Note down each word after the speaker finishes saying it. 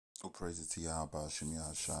Praise to Yahweh Shem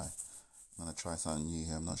Shai. I'm going to try something new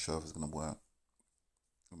here. I'm not sure if it's going to work.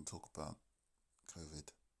 I'm going to talk about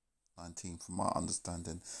COVID-19. From my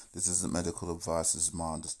understanding, this isn't medical advice. This is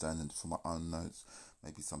my understanding from my own notes.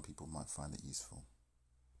 Maybe some people might find it useful.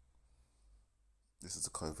 This is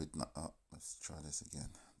a let's try this again.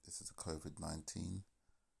 This is a COVID-19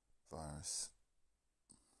 virus.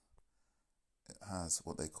 It has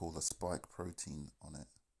what they call a spike protein on it.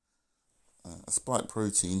 A spike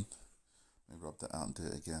protein, let me rub that out and do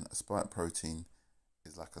it again. A spike protein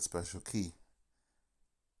is like a special key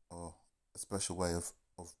or a special way of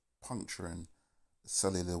puncturing the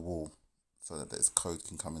cellular wall so that this code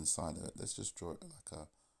can come inside of it. Let's just draw it like that.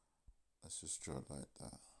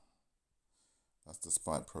 That's the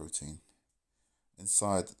spike protein.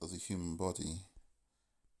 Inside of the human body,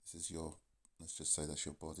 let's just say that's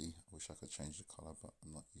your body. I wish I could change the colour, but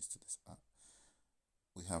I'm not used to this app.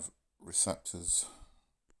 We have receptors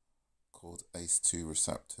called ACE2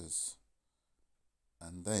 receptors,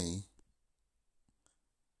 and they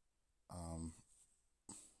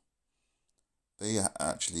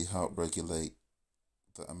actually help regulate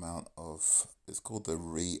the amount of, it's called the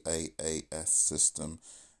RAAS system,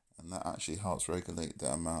 and that actually helps regulate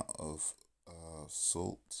the amount of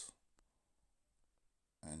salt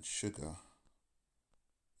and sugar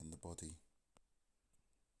in the body.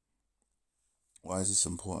 Why is this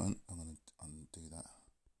important? I'm going to undo that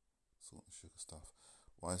salt and sugar stuff.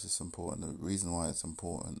 Why is this important? The reason why it's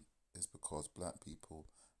important is because black people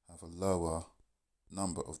have a lower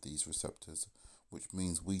number of these receptors, which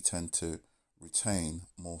means we tend to retain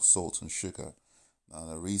more salt and sugar. Now,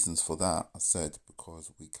 the reasons for that, I said,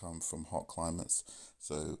 because we come from hot climates,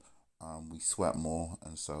 so we sweat more,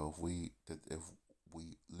 and so if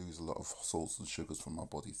we lose a lot of salts and sugars from our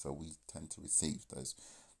body, so we tend to receive those.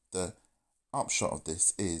 The upshot of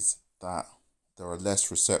this is that there are less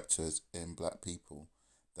receptors in black people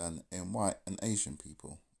than in white and Asian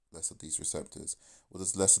people. Less of these receptors. What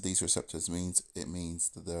does less of these receptors means? It means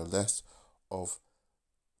that there are less of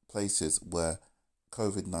places where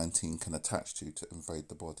COVID-19 can attach to invade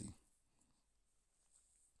the body.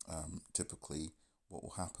 Typically, what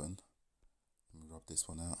will happen, let me rub this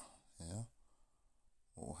one out here.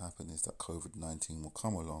 What will happen is that COVID-19 will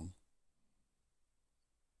come along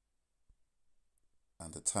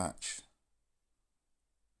and attach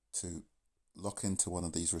to lock into one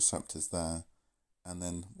of these receptors there, and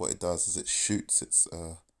then what it does is it shoots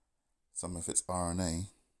some of its RNA,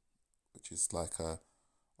 which is like I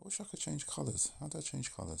wish I could change colours. How do I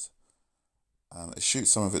change colours? It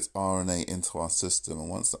shoots some of its RNA into our system, and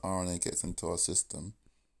once the RNA gets into our system,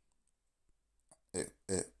 it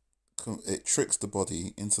tricks the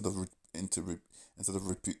body into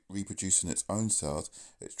reproducing its own cells.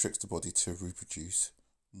 It tricks the body to reproduce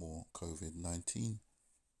more COVID-19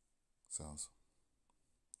 cells.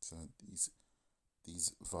 So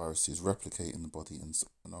these viruses replicate in the body, and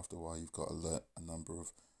after a while you've got a number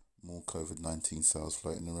of more COVID-19 cells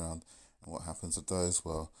floating around. And what happens with those?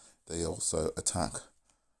 Well, they also attach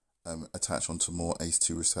onto more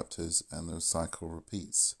ACE2 receptors, and the cycle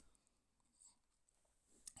repeats.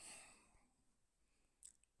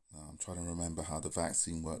 Now, I'm trying to remember how the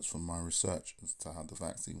vaccine works from my research as to how the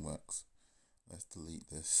vaccine works. Let's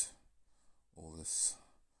delete all this,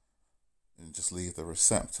 and just leave the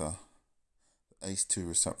receptor, the ACE2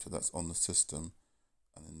 receptor that's on the system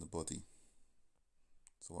and in the body.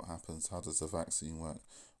 So what happens? How does the vaccine work?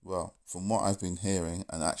 Well, from what I've been hearing,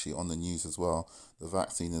 and actually on the news as well, the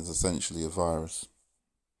vaccine is essentially a virus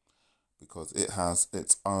because it has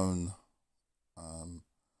its own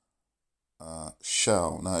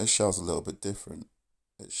shell. Now, its shell's a little bit different.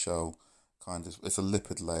 It's a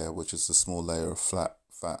lipid layer, which is a small layer of fat,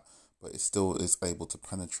 but it still is able to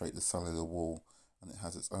penetrate the cellular wall, and it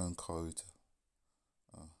has its own code.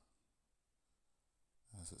 It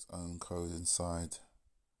has its own code inside.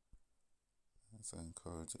 Its own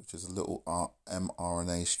code, which is a little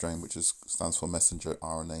mRNA strain, which stands for messenger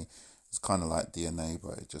RNA. It's kind of like DNA,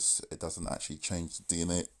 but it doesn't actually change the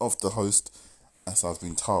DNA of the host, as I've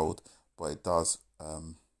been told, but it does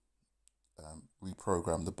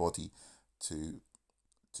reprogram the body to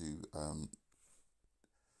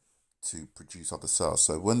produce other cells.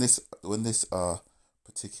 So when this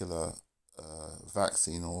particular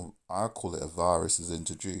vaccine, or I call it a virus, is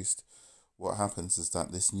introduced, what happens is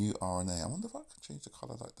that this new RNA, I wonder if I can change the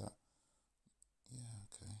colour like that. Yeah,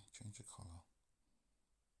 okay, change the colour.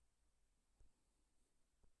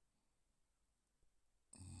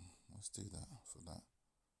 Let's do that for that.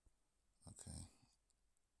 Okay.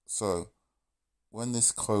 So when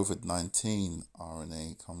this COVID-19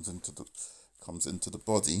 RNA comes into the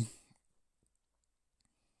body,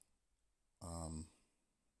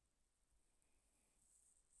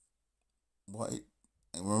 what it,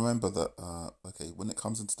 and remember that okay, when it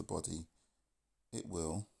comes into the body, it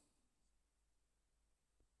will.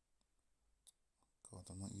 God,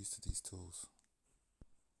 I'm not used to these tools.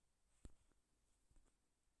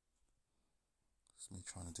 It's me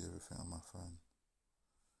trying to do everything on my phone.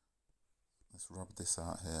 Let's rub this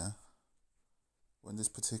out here. When this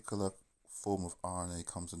particular form of RNA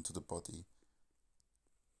comes into the body,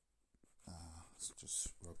 let's just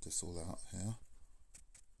rub this all out here.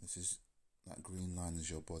 This is, that green line is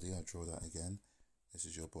your body. I'll draw that again. This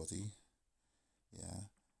is your body. Yeah.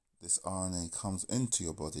 This RNA comes into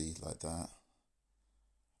your body like that.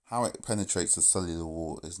 How it penetrates the cellular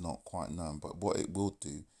wall is not quite known, but what it will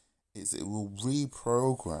do is it will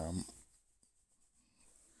reprogram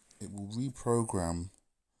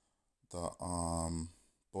the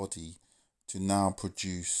body to now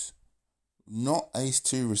produce not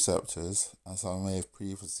ACE2 receptors, as I may have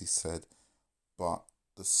previously said, but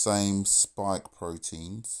the same spike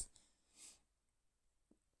proteins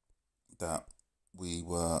that we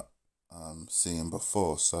were seeing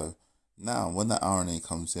before. So now when that RNA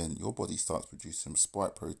comes in, your body starts producing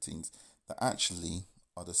spike proteins that actually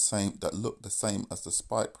are the same, that look the same as the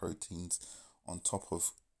spike proteins on top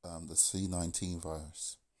of the C19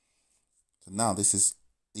 virus. So now these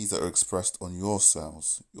are expressed on your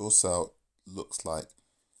cells. Your cell looks like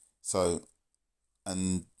so,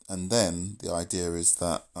 and then the idea is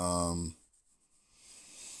that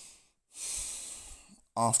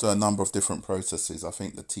after a number of different processes, I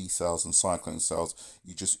think the T cells and cyclone cells,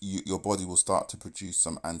 your body will start to produce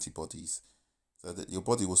some antibodies, so that your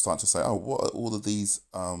body will start to say, oh, what are all of these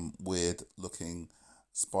weird looking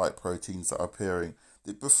spike proteins that are appearing?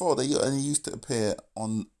 Before, they only used to appear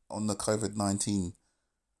on the COVID-19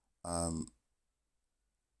 on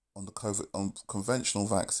conventional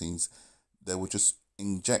vaccines. They would just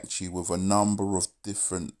inject you with a number of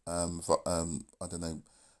different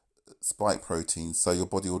spike proteins, so your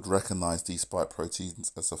body would recognize these spike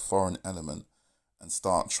proteins as a foreign element and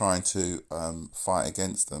start trying to fight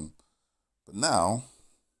against them. But now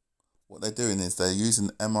what they're doing is they're using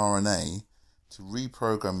mRNA to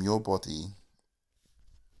reprogram your body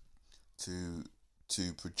to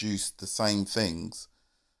produce the same things.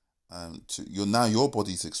 Your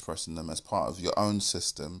body's expressing them as part of your own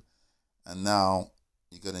system, and now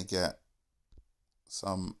you're going to get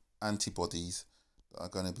some antibodies that are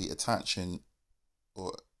going to be attaching,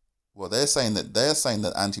 they're saying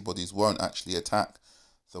that antibodies won't actually attack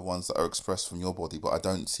the ones that are expressed from your body, but I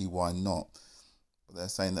don't see why not. But they're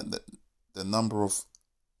saying that the number of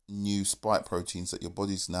new spike proteins that your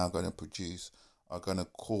body's now going to produce are going to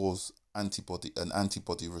cause an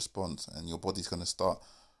antibody response, and your body's going to start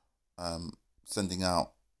sending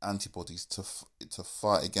out antibodies to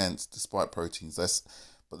fight against the spike proteins.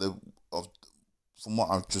 From what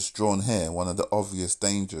I've just drawn here, one of the obvious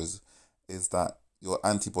dangers is that your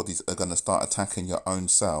antibodies are going to start attacking your own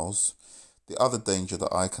cells. The other danger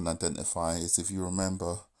that I can identify is, if you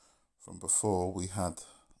remember from before, we had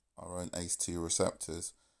our own ACE2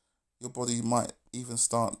 receptors. Your body might even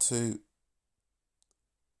start to,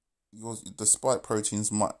 the spike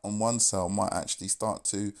proteins on one cell might actually start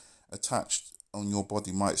to attach on your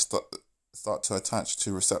body, might start to attach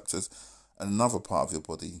to receptors in another part of your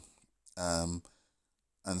body,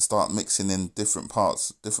 and start mixing in different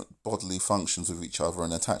parts, different bodily functions with each other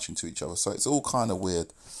and attaching to each other. So it's all kind of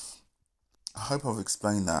weird. I hope I've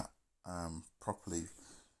explained that properly.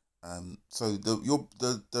 So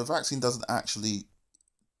the vaccine doesn't actually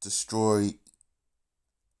destroy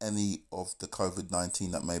any of the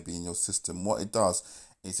COVID-19 that may be in your system. What it does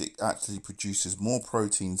is it actually produces more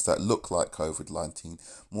proteins that look like COVID-19,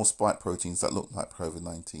 more spike proteins that look like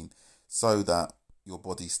COVID-19, so that your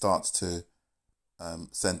body starts to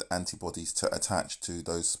send antibodies to attach to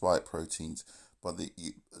those spike proteins. But the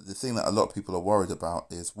thing that a lot of people are worried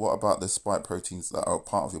about is, what about the spike proteins that are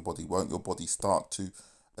part of your body? Won't your body start to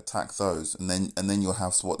attack those? And then you'll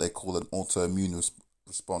have what they call an autoimmune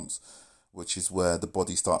response, which is where the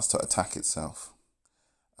body starts to attack itself.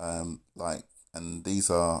 And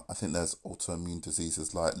these are, I think there's autoimmune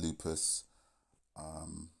diseases like lupus. I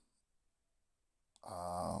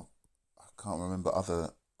can't remember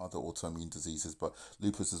other autoimmune diseases, but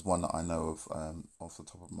lupus is one that I know of off the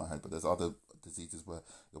top of my head. But there's other diseases where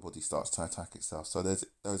your body starts to attack itself. So there's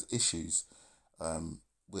issues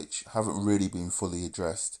which haven't really been fully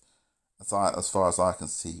addressed as far as I can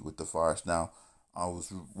see with the virus. Now, I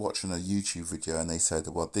was watching a YouTube video and they said,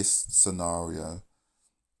 well, this scenario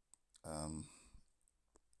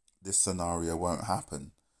won't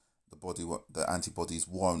happen. The antibodies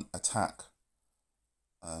won't attack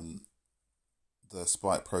the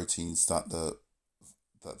spike proteins that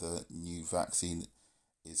that the new vaccine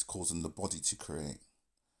is causing the body to create.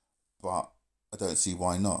 But I don't see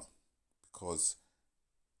why not, because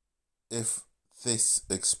if this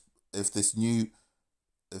if this new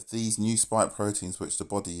if these new spike proteins which the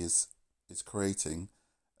body is creating,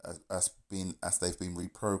 as they've been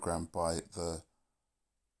reprogrammed by the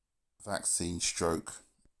vaccine stroke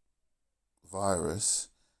virus,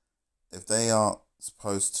 if they are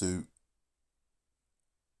supposed to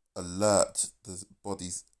alert the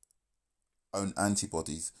body's own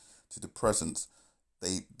antibodies to the presence,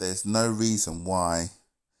 there's no reason why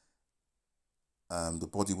the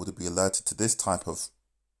body would be alerted to this type of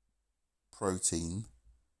protein,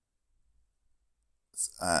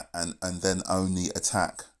 and then only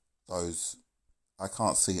attack those. I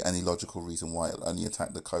can't see any logical reason why it'll only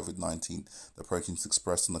attack the proteins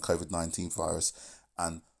expressed on the COVID-19 virus,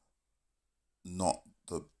 and not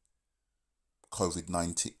the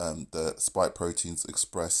COVID-19, the spike proteins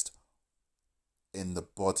expressed in the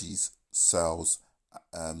body's cells,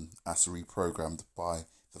 as reprogrammed by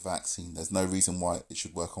the vaccine. There's no reason why it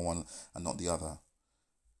should work on one and not the other.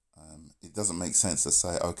 It doesn't make sense to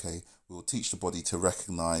say, okay, we will teach the body to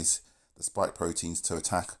recognize the spike proteins to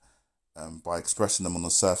attack, by expressing them on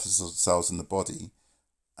the surface of the cells in the body,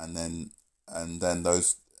 and then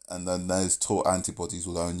those taught antibodies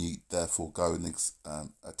will only therefore go and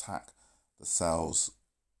attack the cells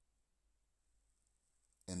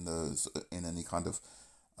in any kind of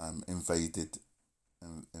invasive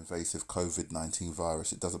COVID-19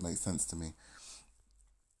 virus. It doesn't make sense to me.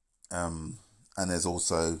 And there's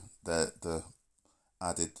also the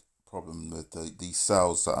added problem with these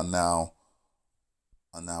cells that are now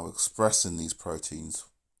expressing these proteins.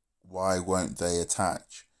 Why won't they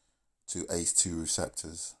attach to ACE2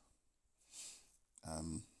 receptors?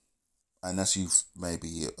 And as you've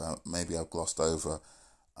maybe I've glossed over,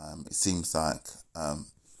 it seems like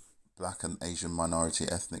Black and Asian minority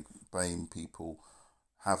ethnic BAME people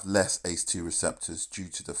have less ACE2 receptors due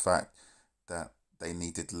to the fact that they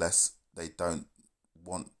needed less. They don't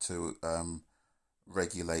want to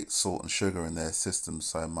regulate salt and sugar in their system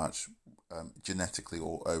so much, genetically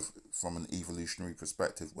or from an evolutionary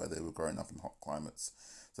perspective, where they were growing up in hot climates.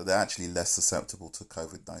 So they're actually less susceptible to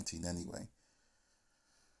COVID-19 anyway.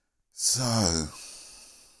 So,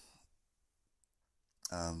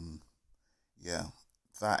 yeah,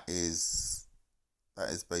 that is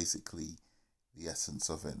basically the essence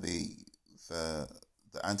of it. The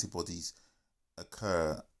antibodies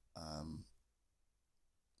occur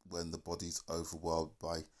when the body's overwhelmed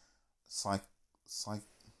by something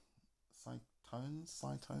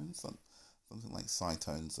like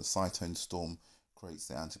cytones. The cytone storm creates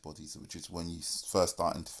the antibodies, which is when you first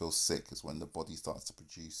starting to feel sick, is when the body starts to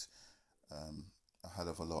produce a hell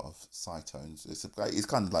of a lot of cytones. It's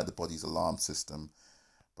kind of like the body's alarm system,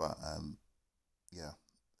 but yeah,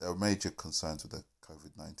 there are major concerns with the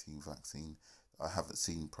COVID-19 vaccine that I haven't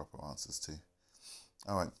seen proper answers to.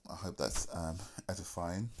 All right, I hope that's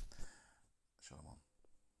edifying.